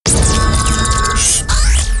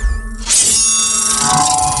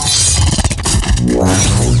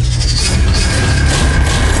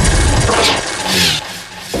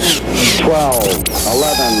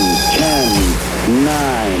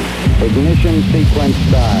Ignition sequence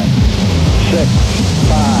start. 6,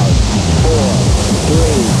 5, 4, 3,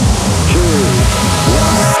 2,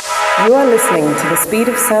 1. You are listening to the Speed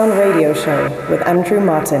of Sound radio show with Andrew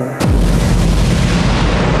Martin.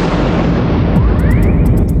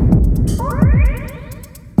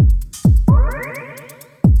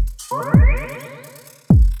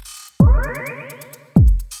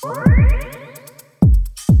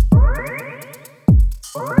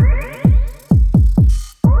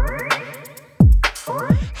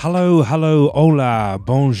 Hello, hola,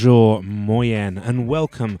 bonjour, moyen, and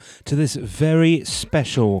welcome to this very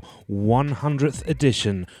special 100th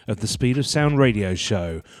edition of the Speed of Sound radio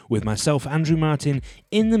show with myself, Andrew Martin,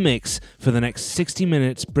 in the mix for the next 60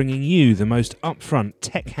 minutes, bringing you the most upfront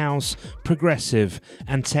tech house, progressive,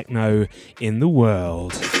 and techno in the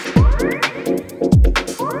world.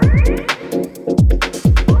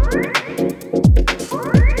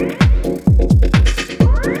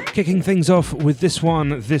 Kicking things off with this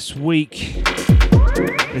one this week.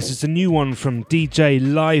 This is a new one from DJ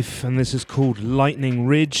Life, and this is called Lightning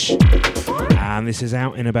Ridge, and this is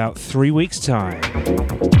out in about 3 weeks' time.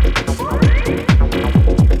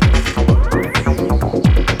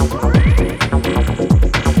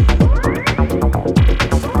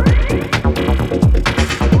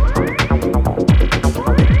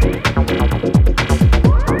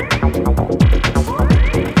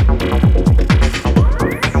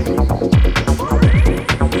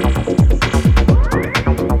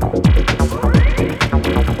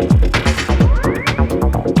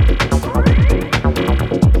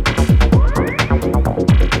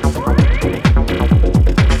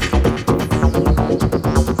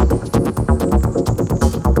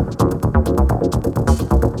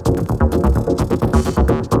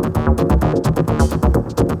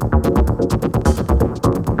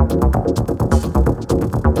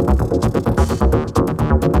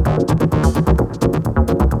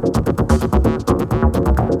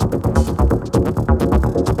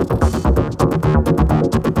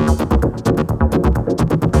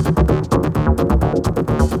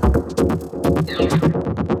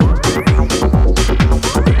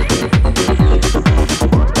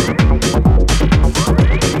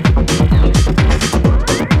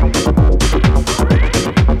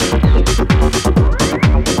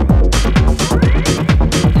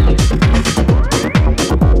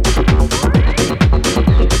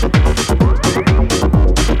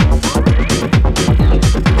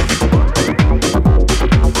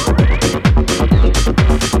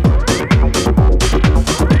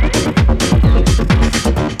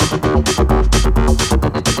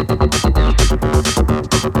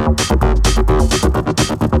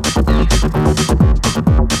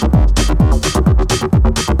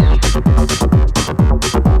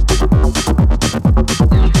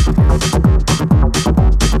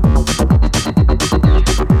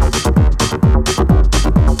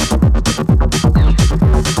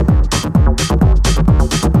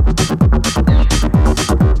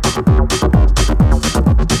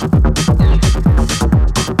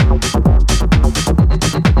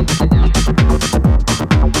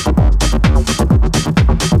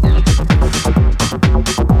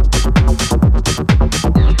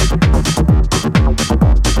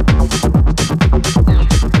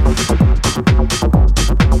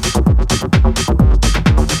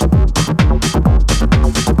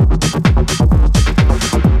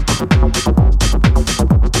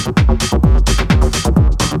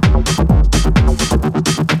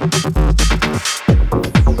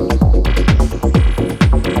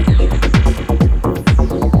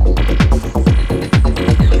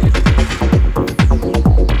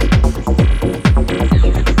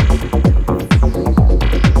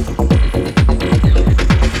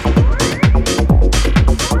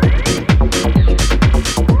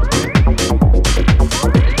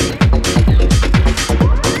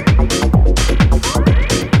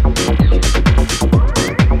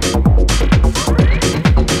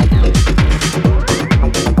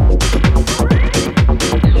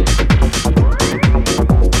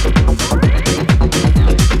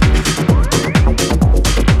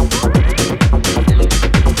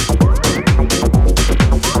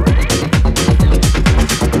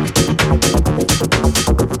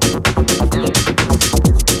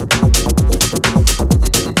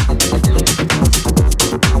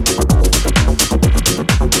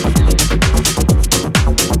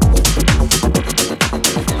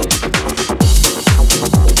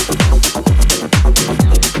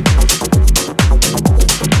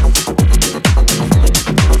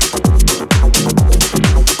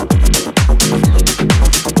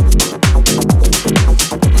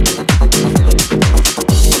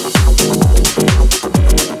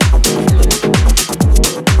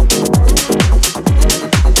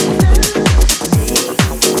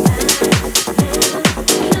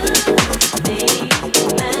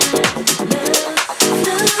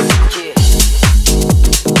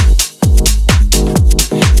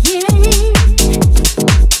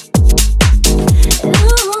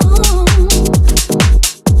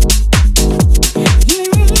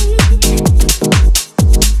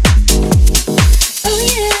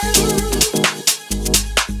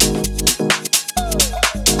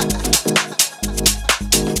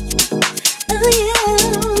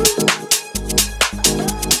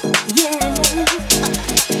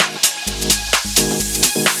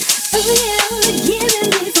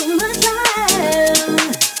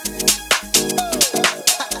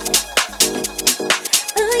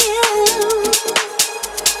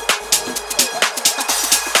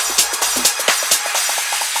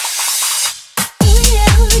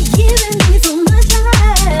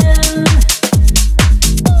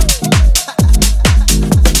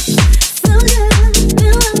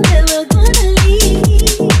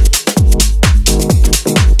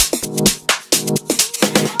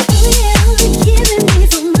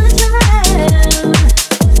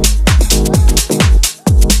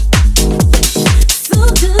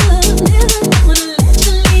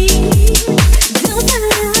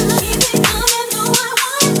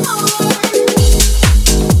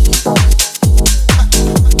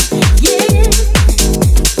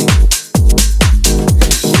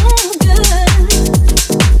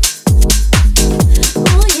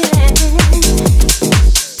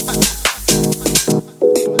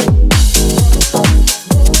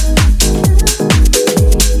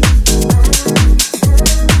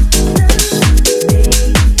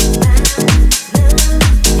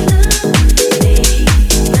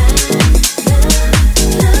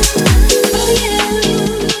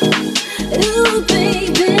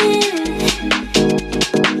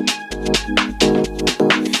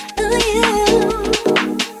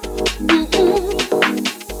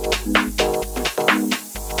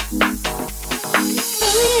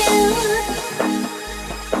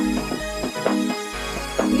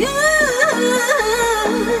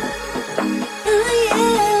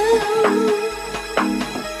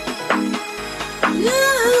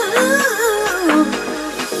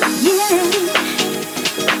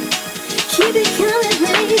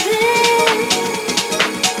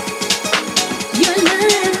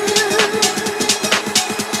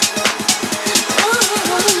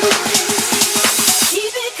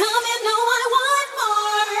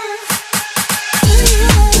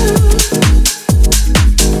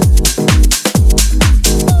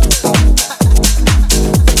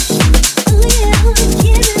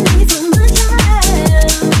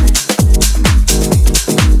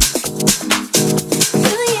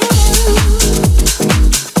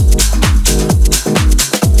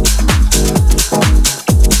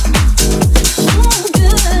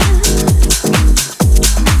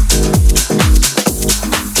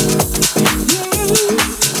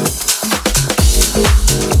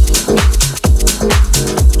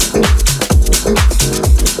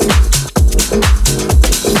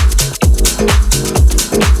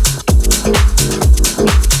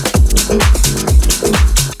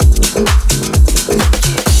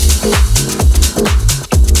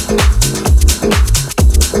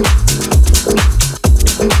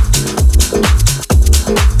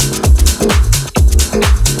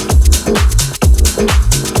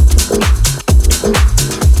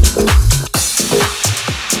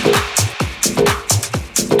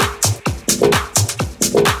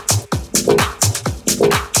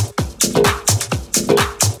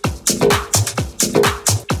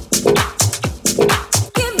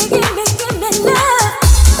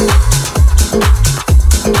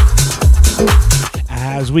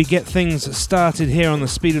 as we get things started here on the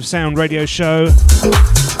Speed of Sound radio show.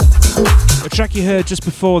 The track you heard just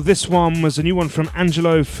before this one was a new one from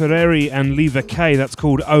Angelo Ferreri and Leva K. That's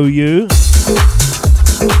called OU.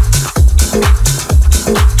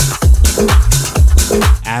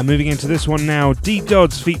 And moving into this one now, D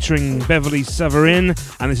Dodds featuring Beverly Sovereign,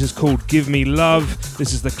 and this is called Give Me Love.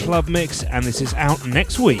 This is the club mix, and this is out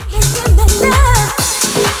next week.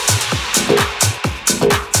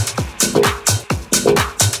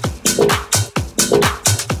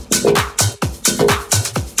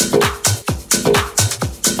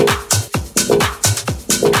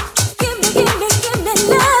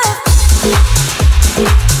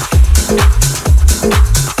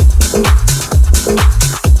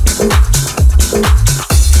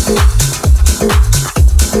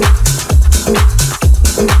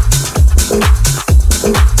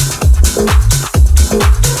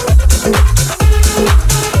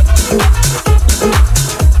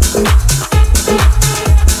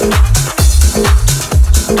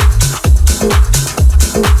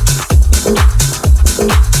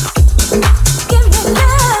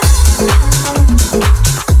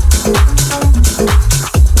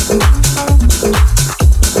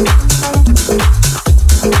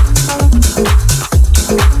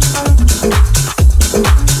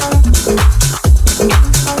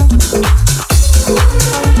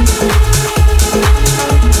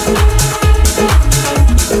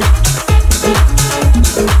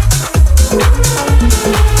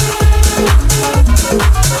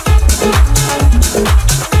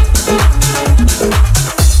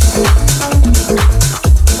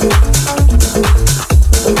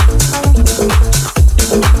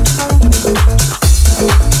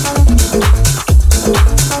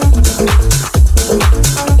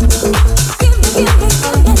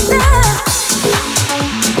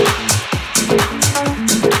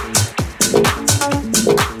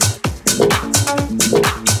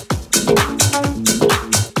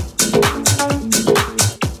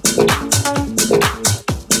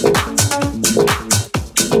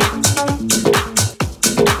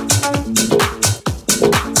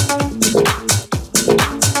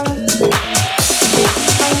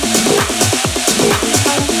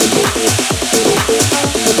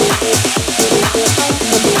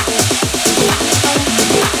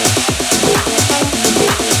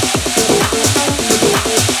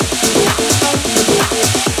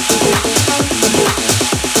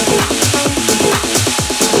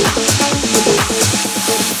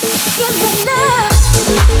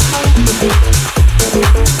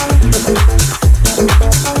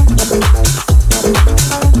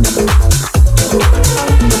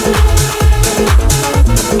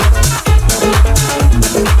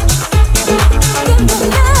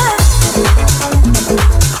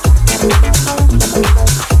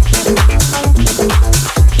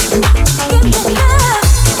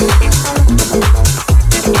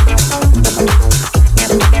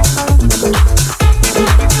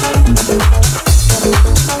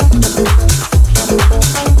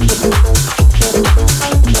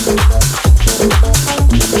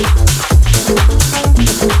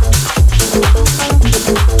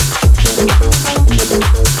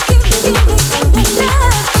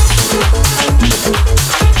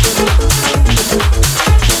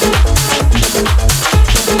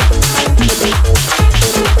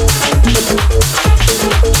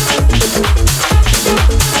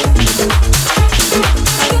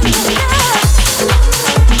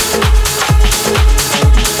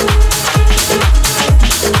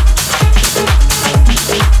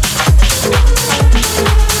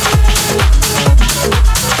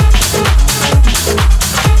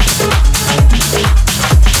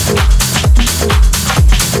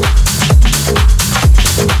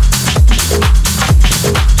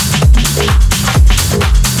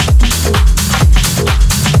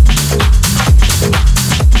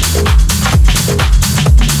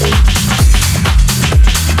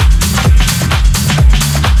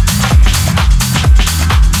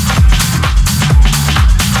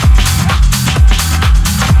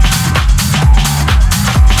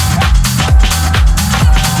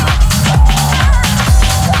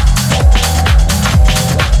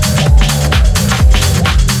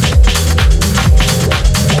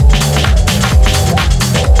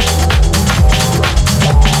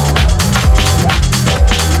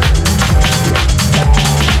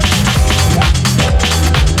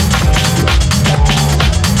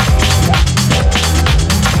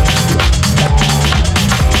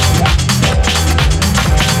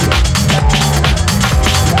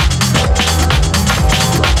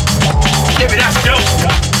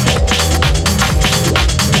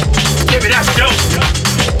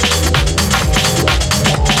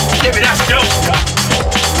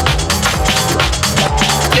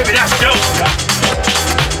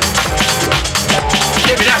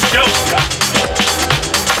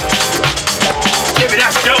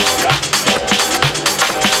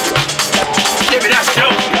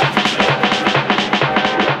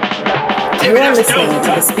 You are listening to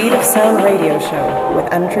the Speed of Sound radio show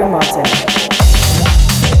with Andrew Martin.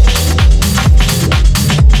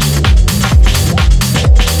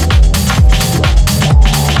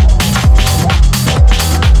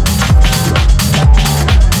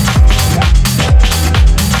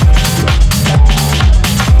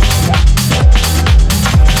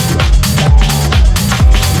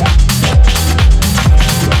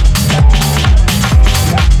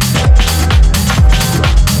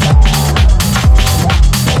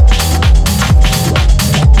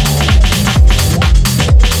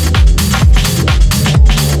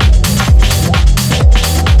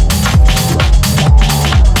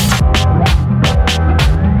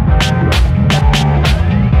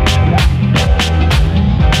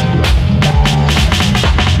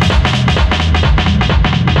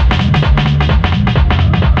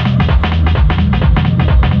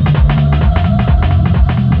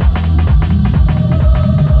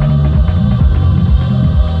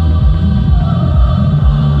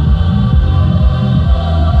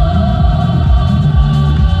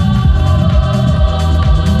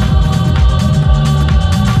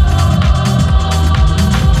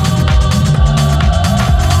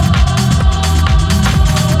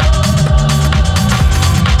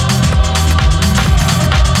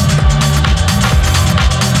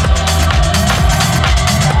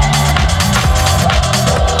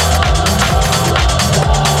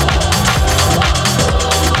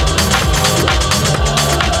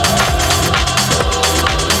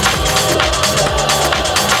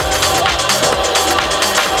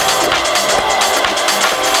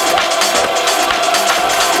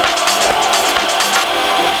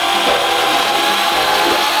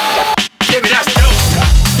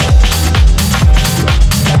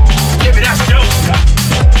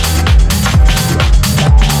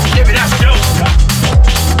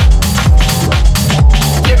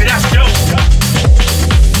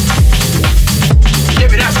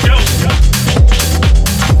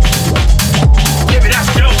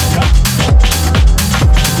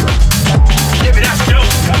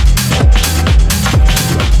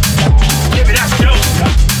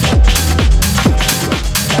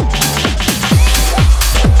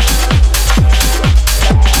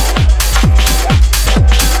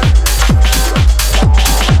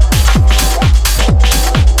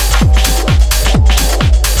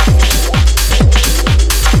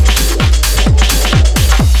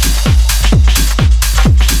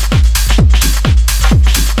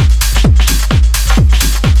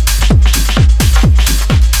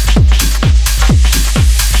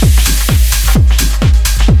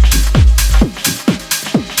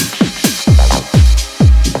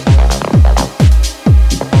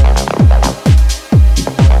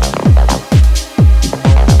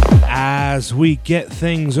 We get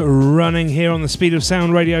things running here on the Speed of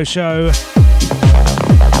Sound radio show.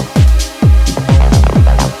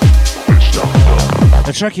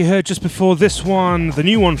 The track you heard just before this one, the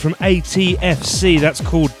new one from ATFC, that's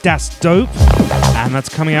called Das Dope, and that's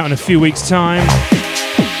coming out in a few weeks' time.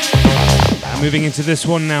 And moving into this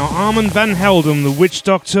one now, Armand van Helden, the Witch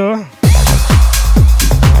Doctor,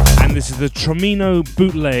 and this is the Tromino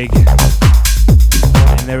bootleg.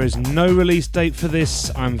 And there is no release date for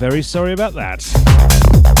this. I'm very sorry about that.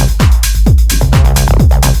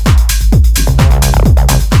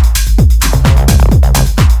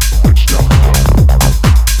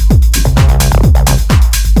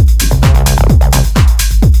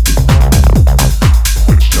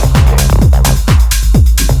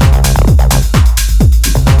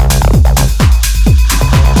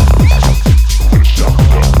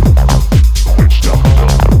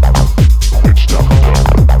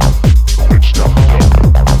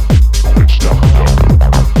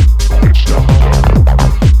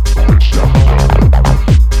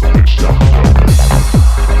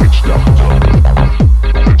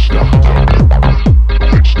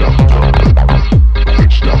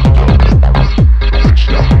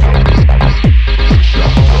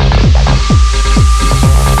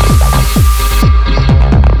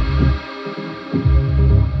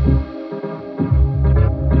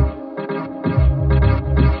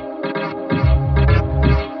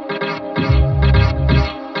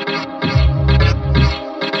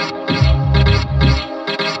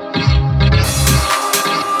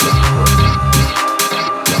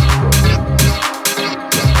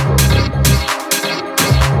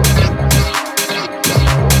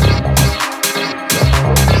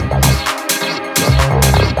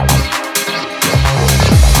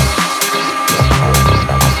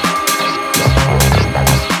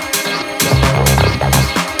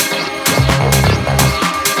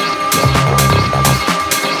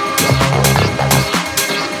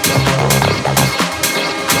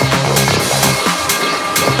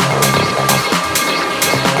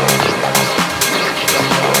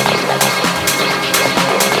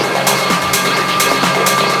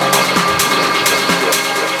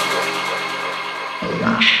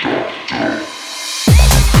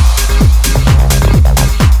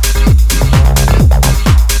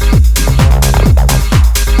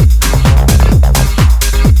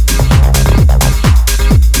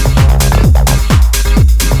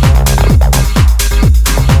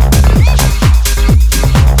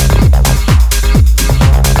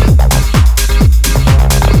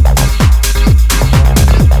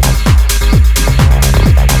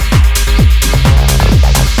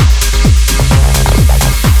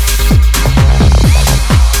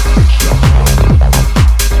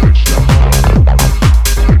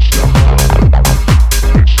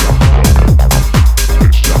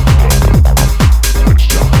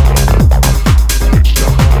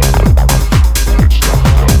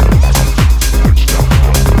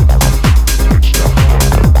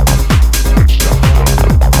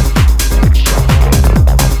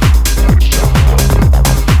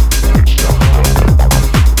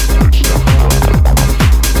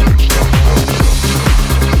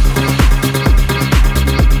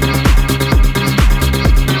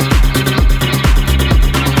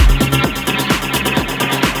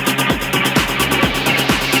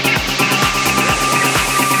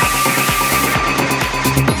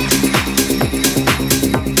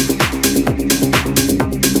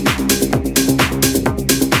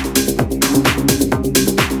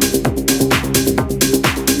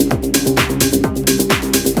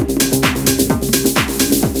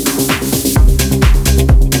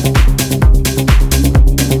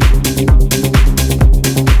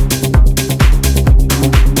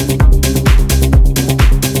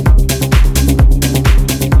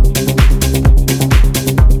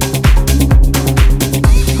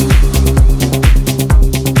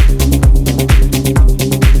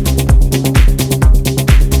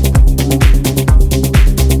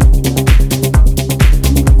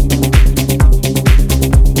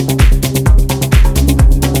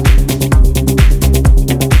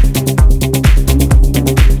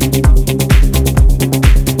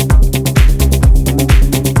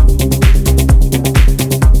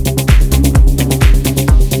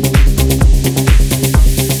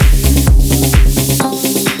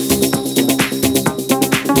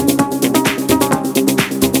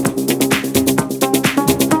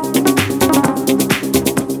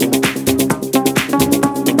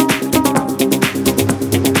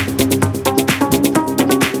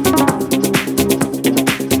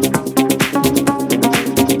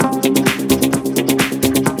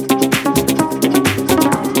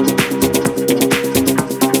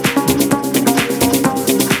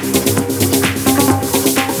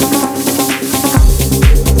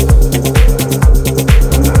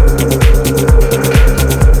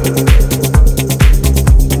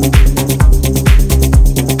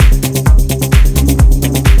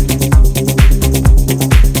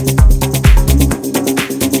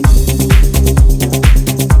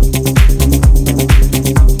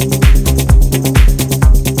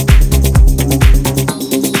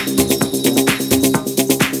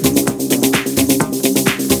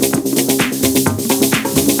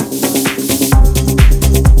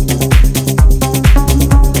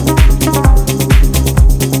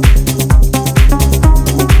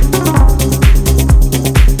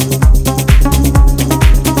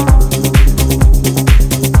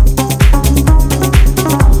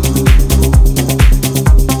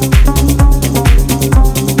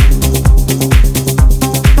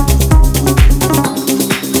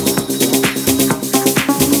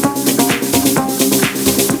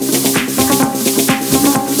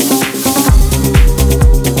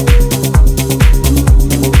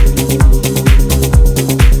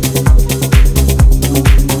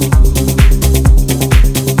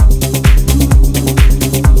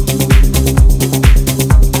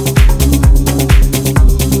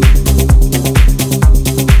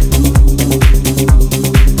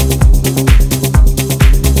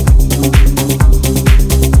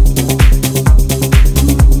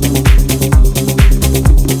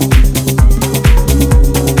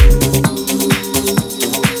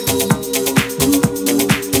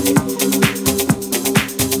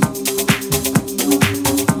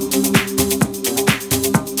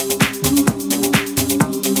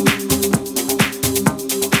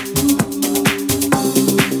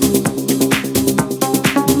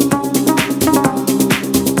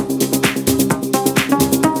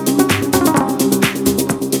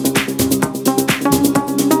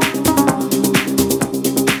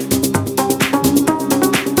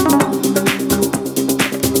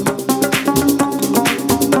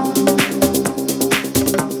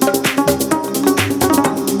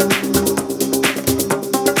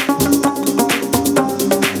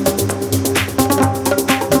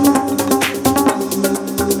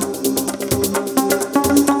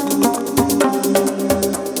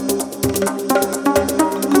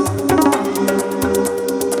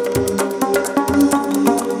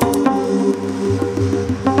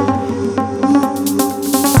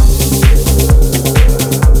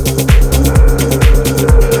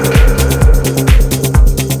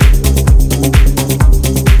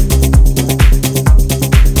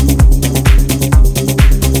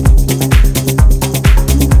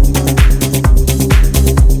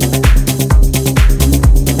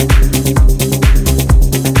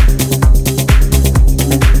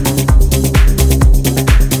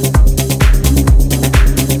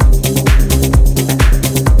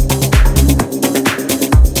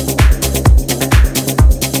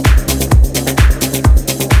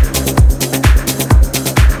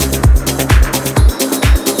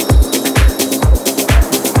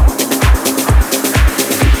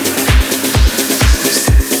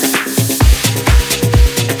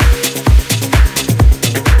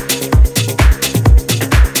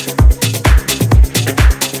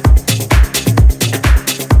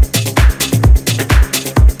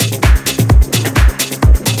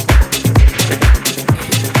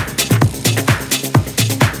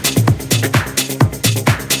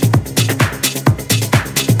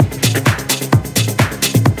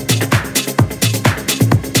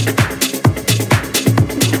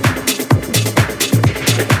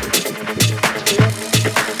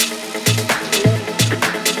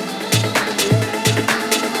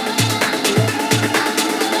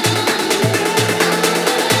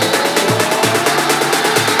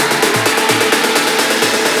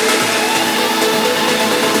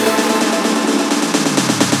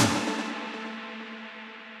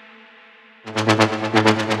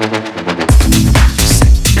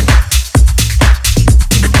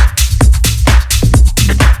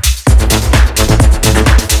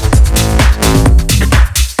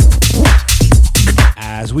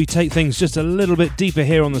 we take things just a little bit deeper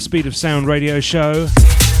here on the Speed of Sound radio show.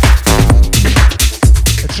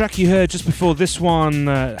 A track you heard just before this one,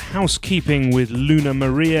 Housekeeping with Luna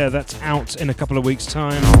Maria, that's out in a couple of weeks'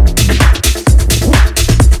 time.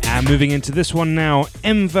 And moving into this one now,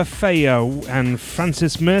 Enver Feo and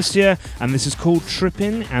Francis Mercier, and this is called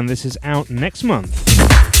Trippin', and this is out next month.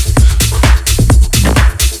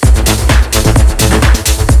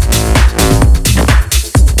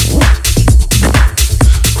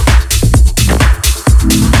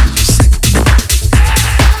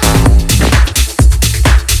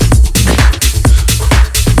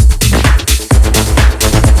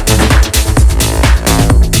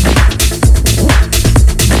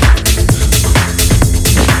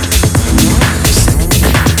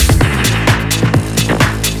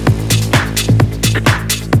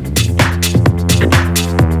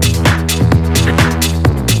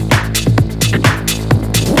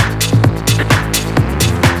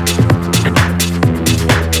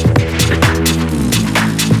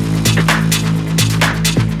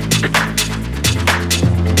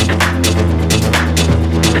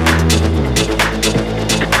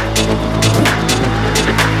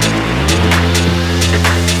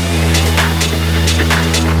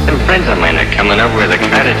 Coming over with a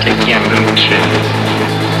karate camera.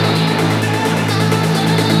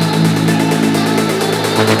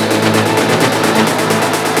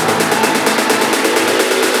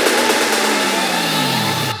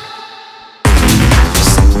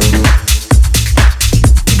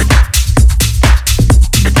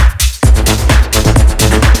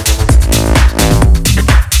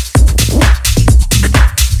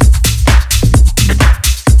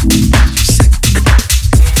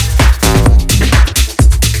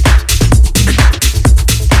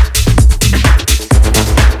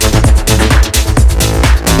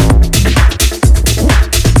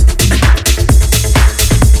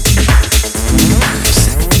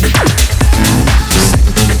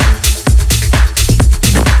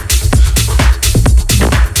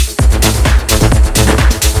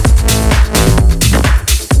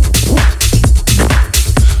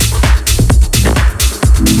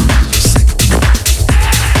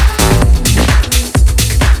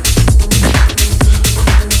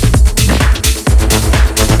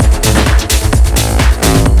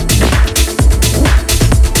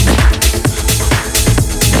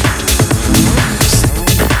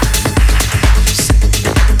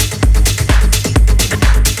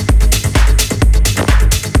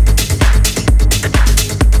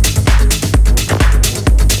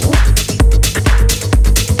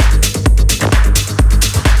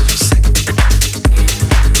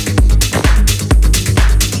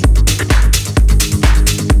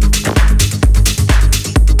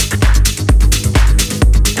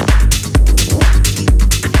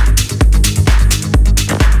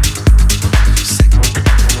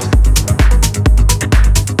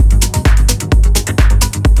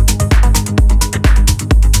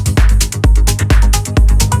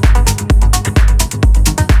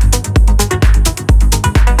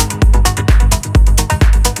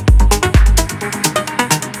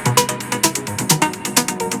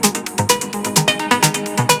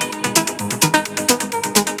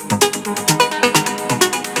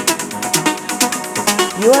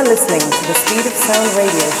 You are listening to the Speed of Sound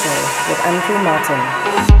radio show with Andrew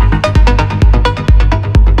Martin.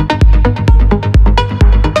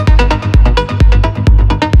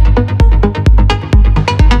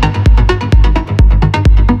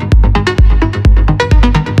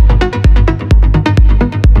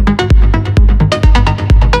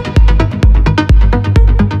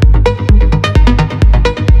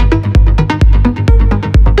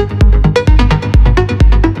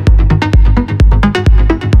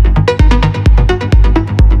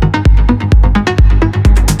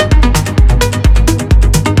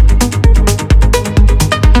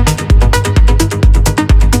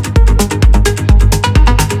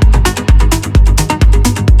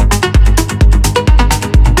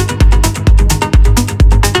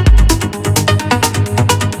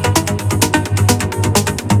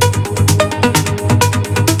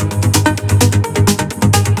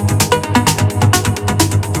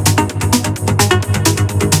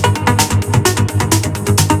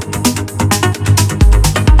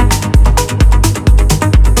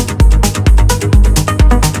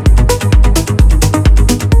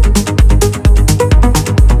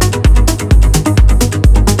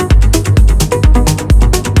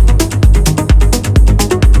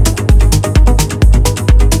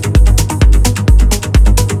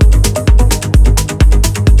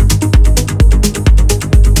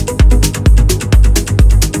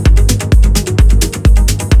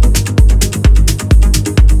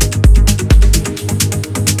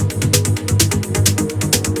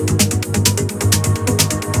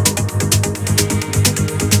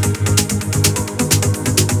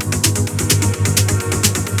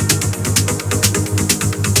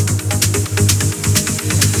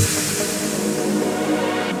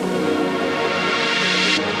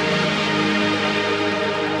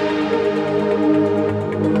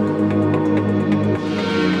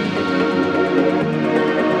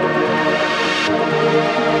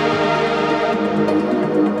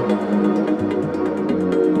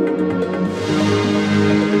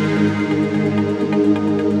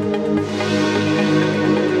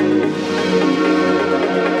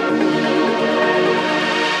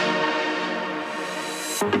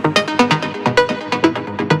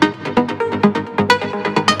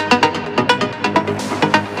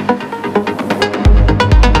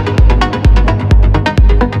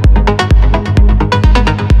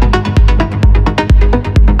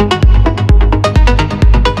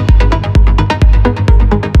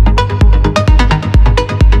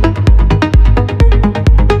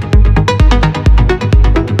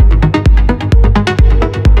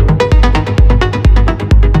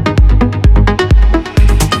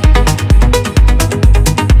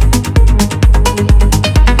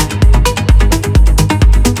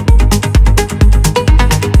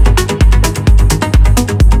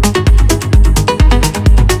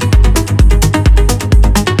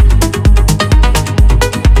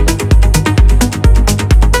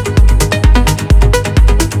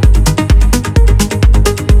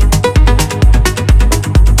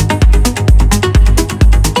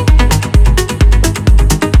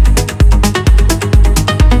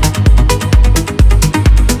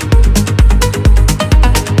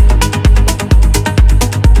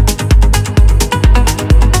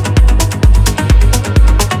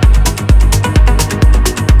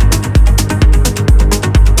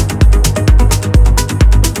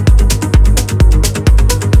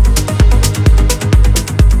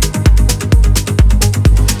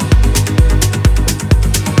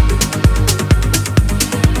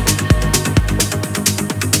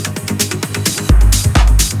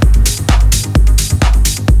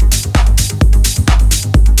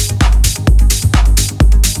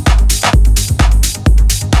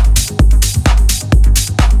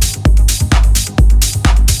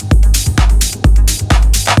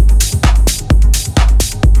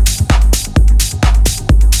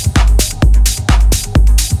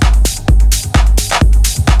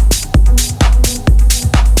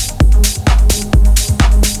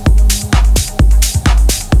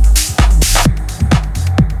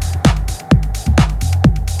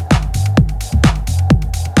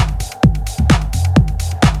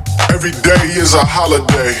 day is a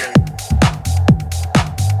holiday.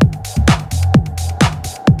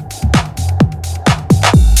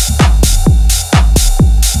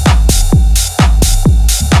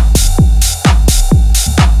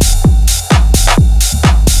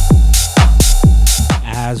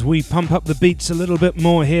 As we pump up the beats a little bit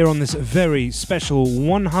more here on this very special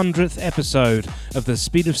 100th episode of the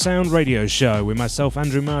Speed of Sound radio show with myself,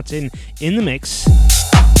 Andrew Martin, in the mix.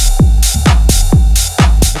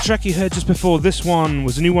 The track you heard just before this one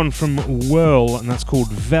was a new one from Whirl, and that's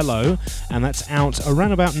called Velo, and that's out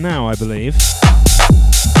around about now, I believe.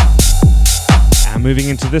 And moving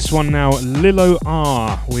into this one now, Lilo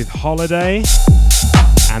R with Holiday,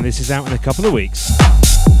 and this is out in a couple of weeks.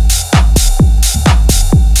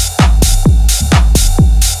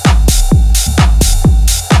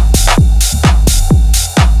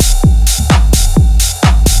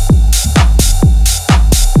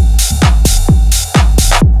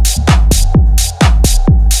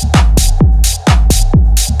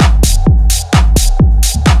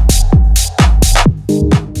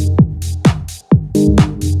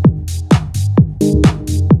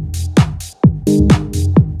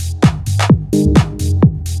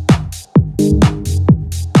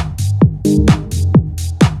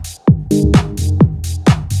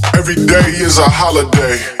 Every day is a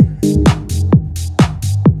holiday.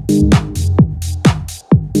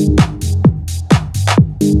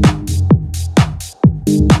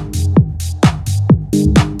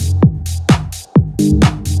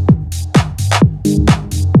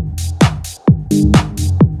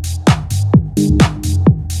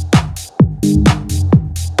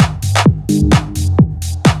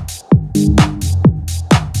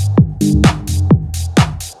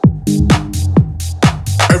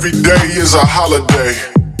 Every day is a holiday.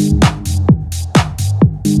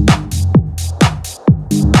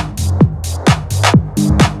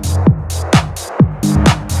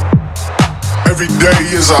 Every day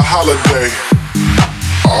is a holiday.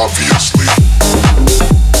 Obviously.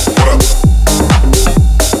 What up?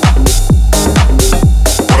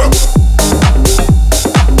 What up? What up?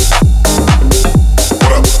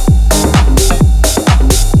 What up?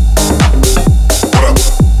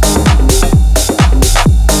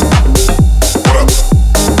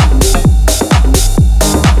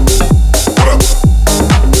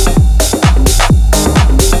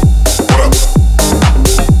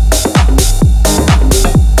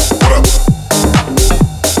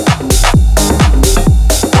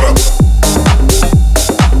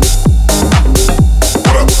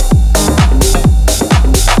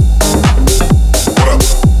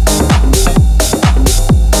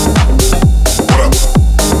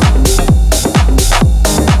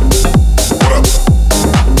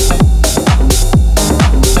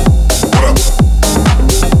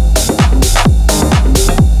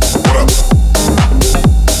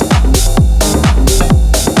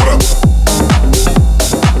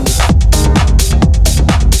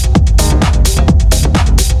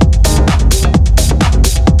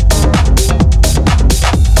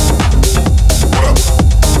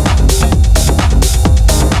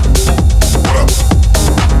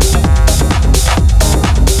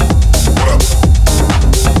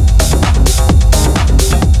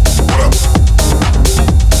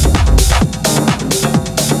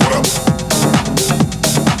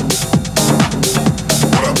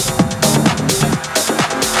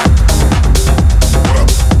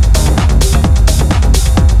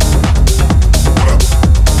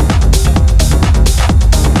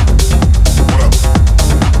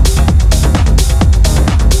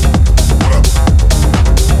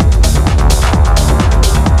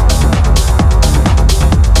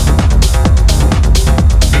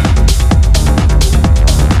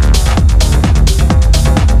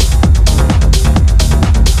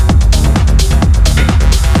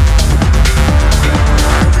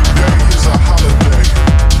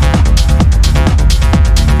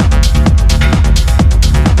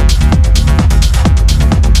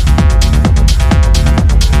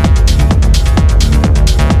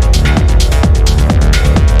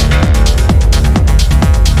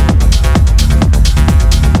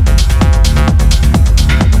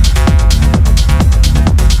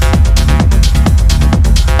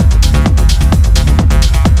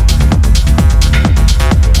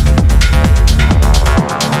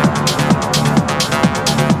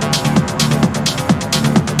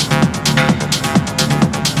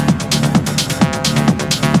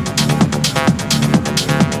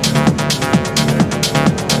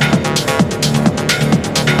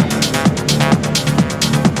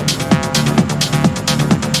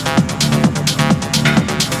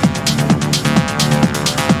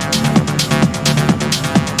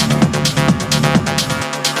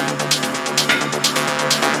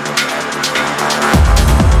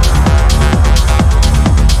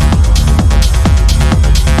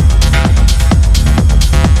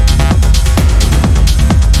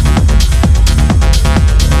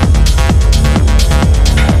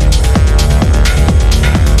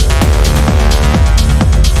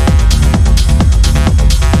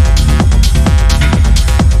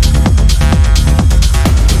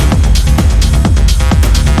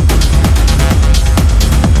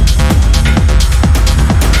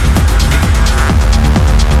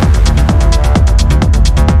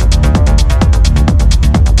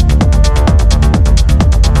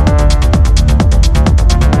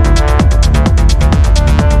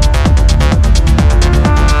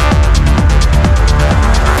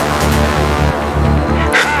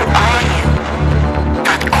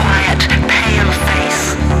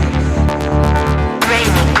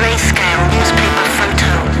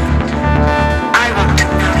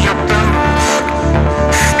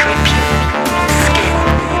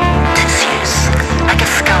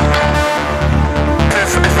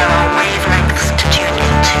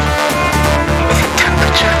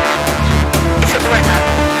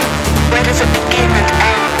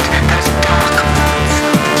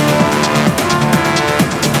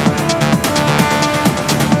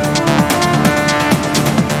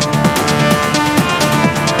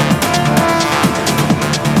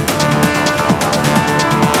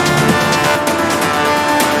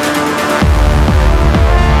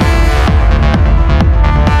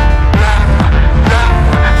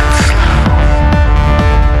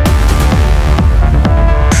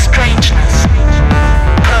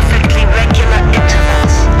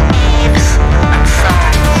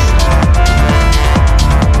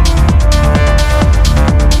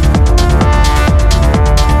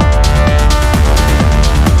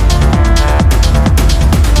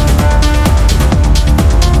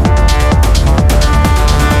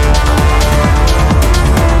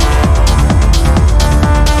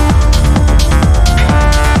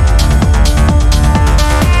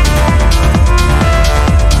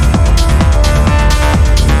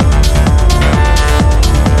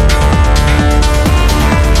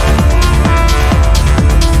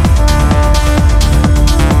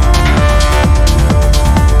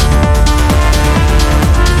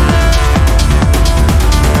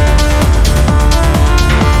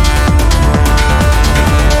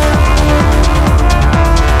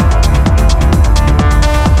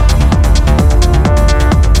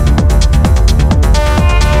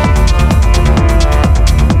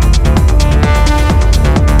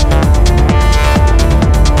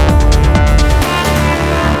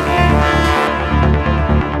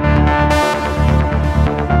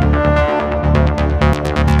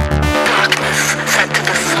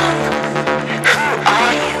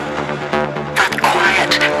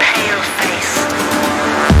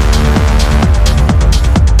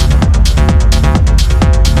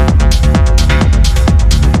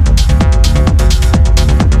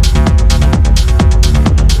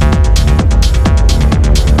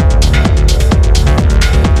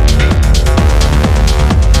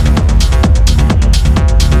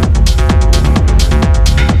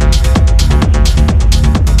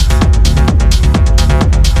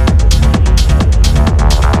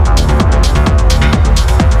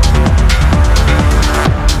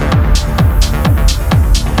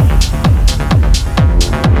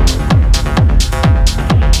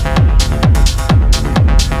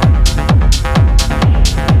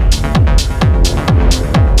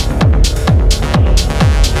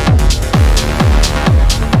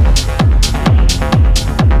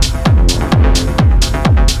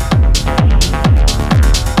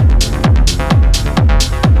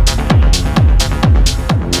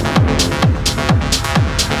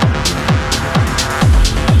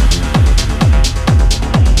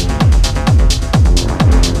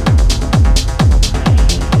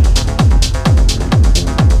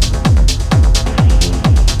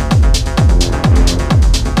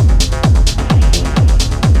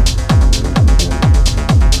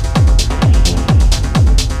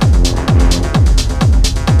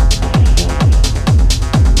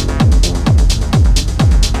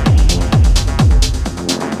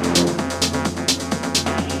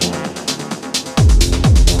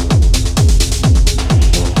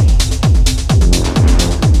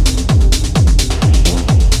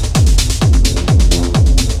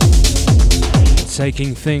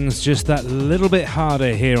 taking things just that little bit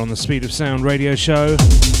harder here on the Speed of Sound radio show.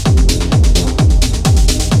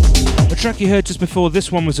 The track you heard just before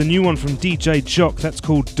this one was a new one from DJ Jock. That's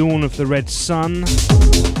called Dawn of the Red Sun,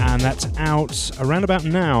 and that's out around about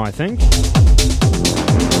now, I think.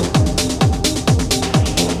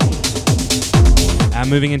 And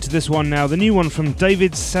moving into this one now, the new one from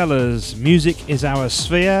David Sellers, Music is Our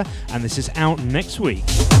Sphere, and this is out next week.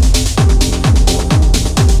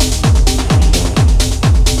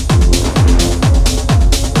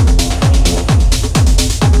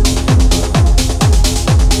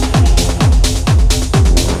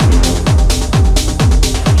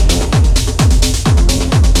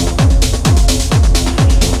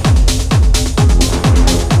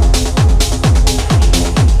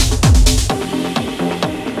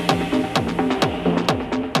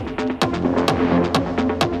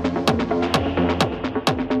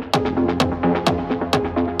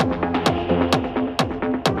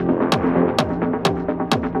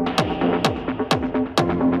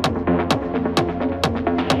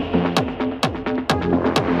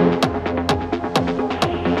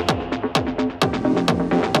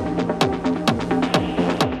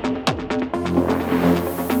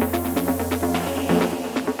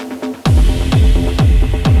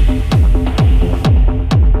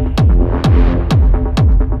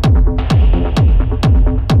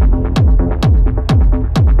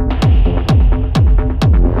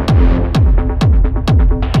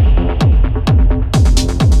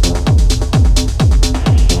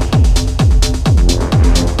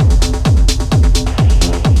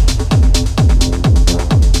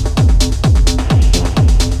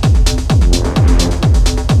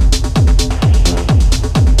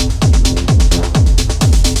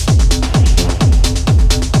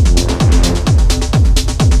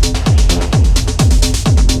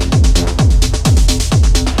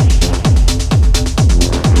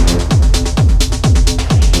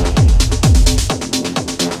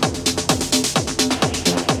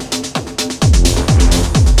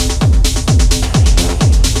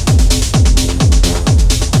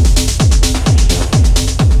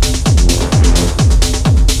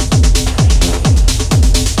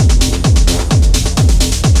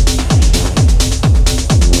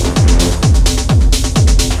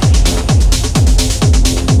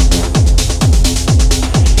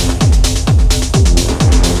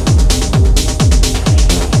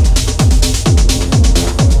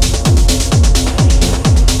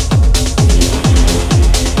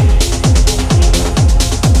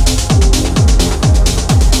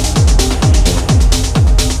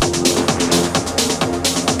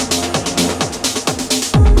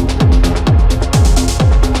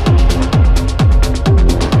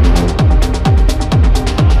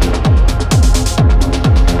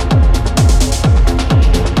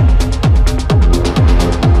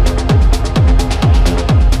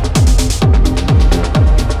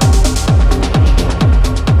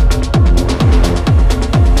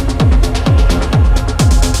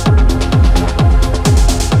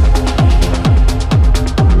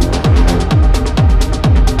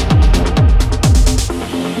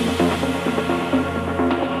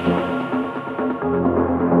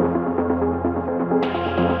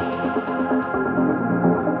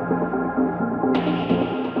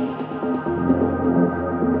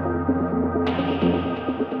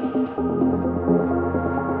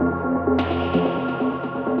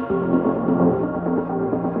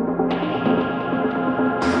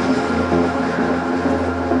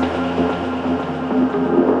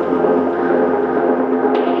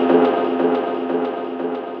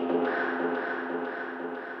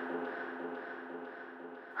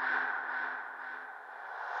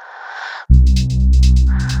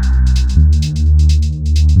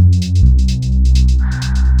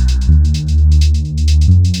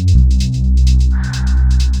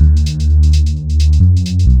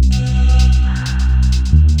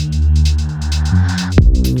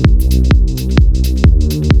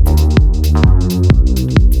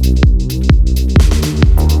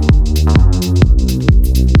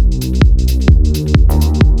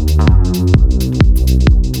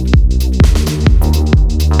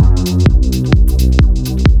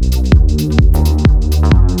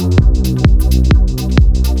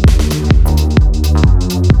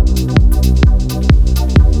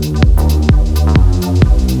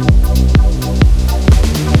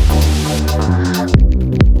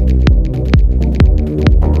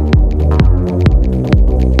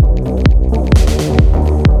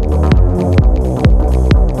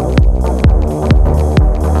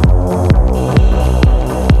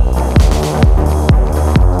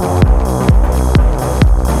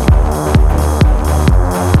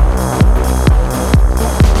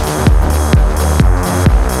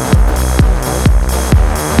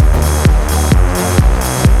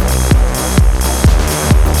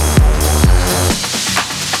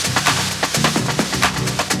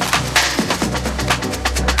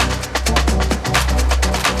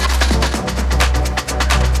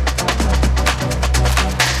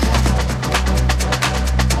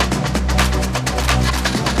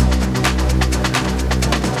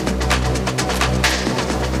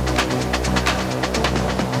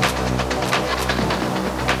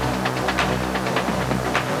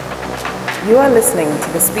 You are listening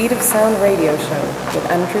to the Speed of Sound radio show with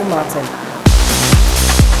Andrew Martin.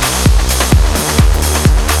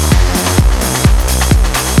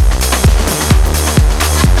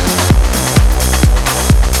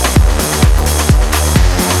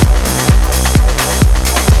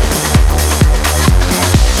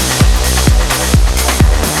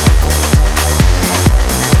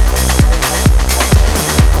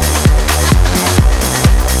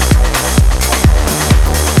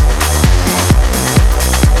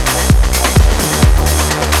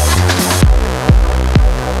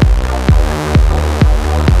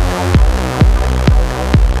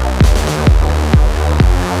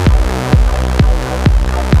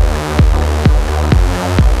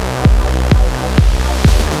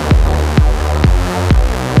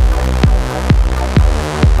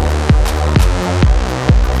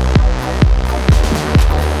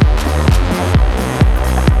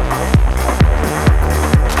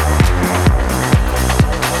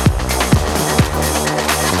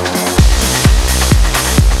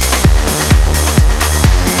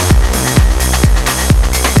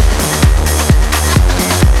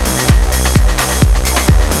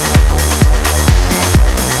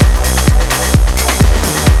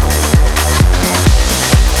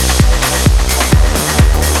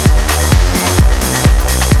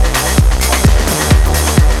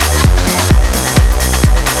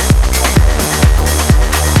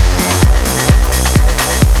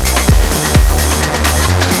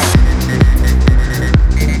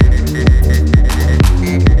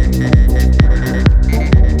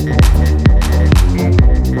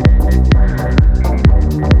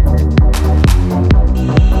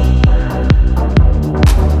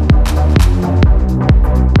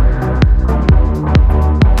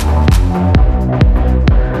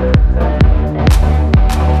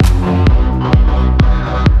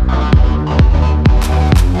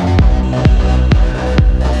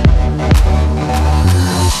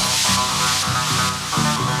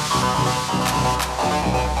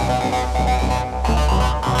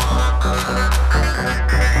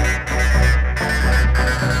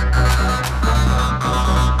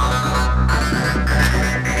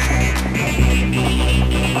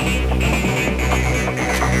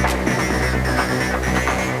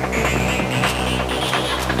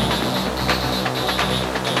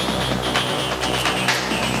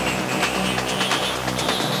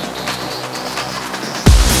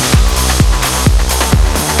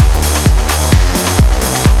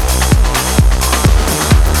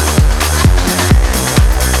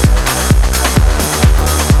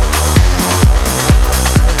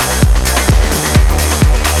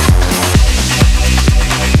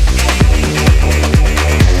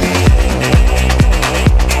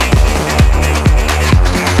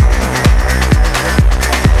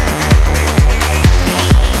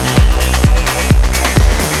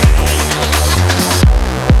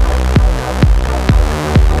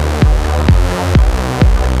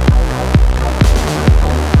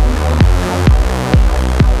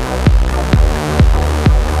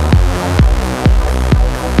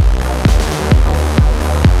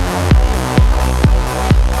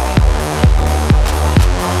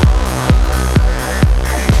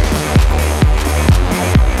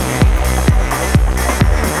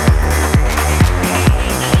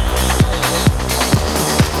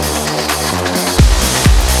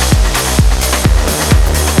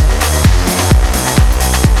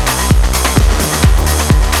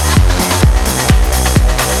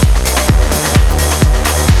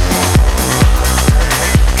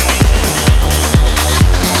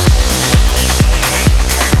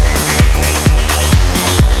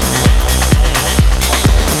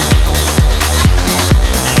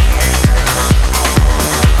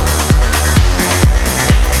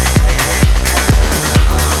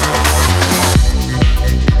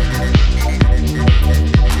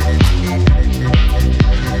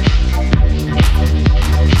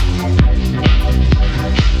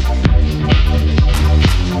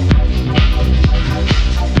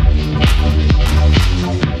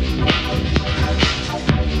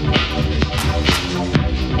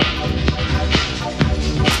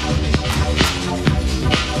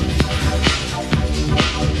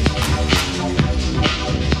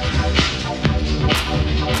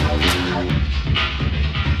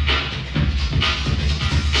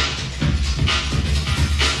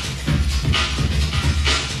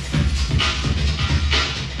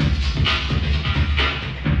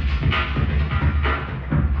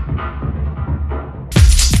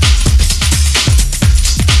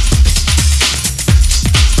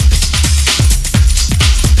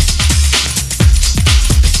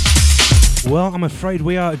 Well, I'm afraid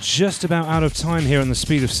we are just about out of time here on the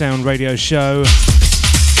Speed of Sound radio show.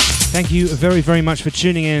 Thank you very, very much for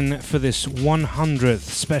tuning in for this 100th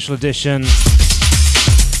special edition.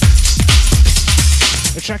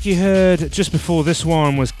 The track you heard just before this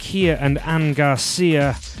one was Kia and Ann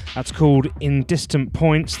Garcia. That's called In Distant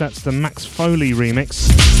Points. That's the Max Foley remix.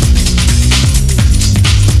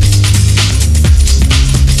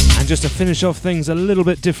 And just to finish off things a little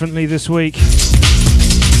bit differently this week,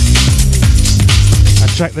 a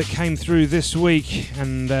track that came through this week,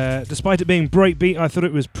 and despite it being breakbeat, I thought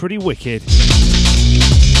it was pretty wicked.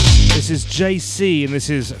 This is JC, and this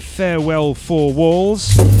is Farewell Four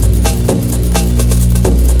Walls.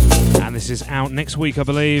 And this is out next week, I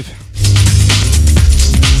believe.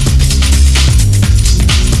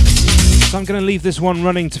 So I'm going to leave this one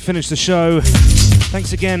running to finish the show.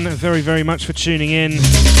 Thanks again very, very much for tuning in.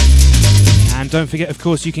 And don't forget, of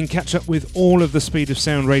course, you can catch up with all of the Speed of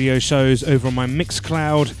Sound radio shows over on my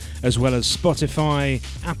Mixcloud, as well as Spotify,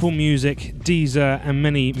 Apple Music, Deezer, and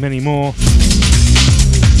many, many more.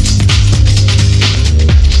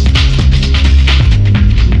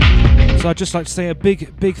 So I'd just like to say a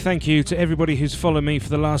big, big thank you to everybody who's followed me for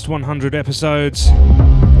the last 100 episodes.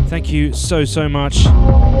 Thank you so, so much.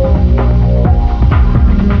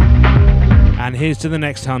 And here's to the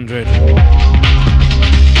next 100.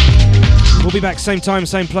 We'll be back same time,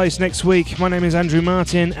 same place next week. My name is Andrew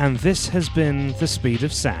Martin, and this has been The Speed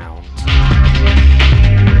of Sound.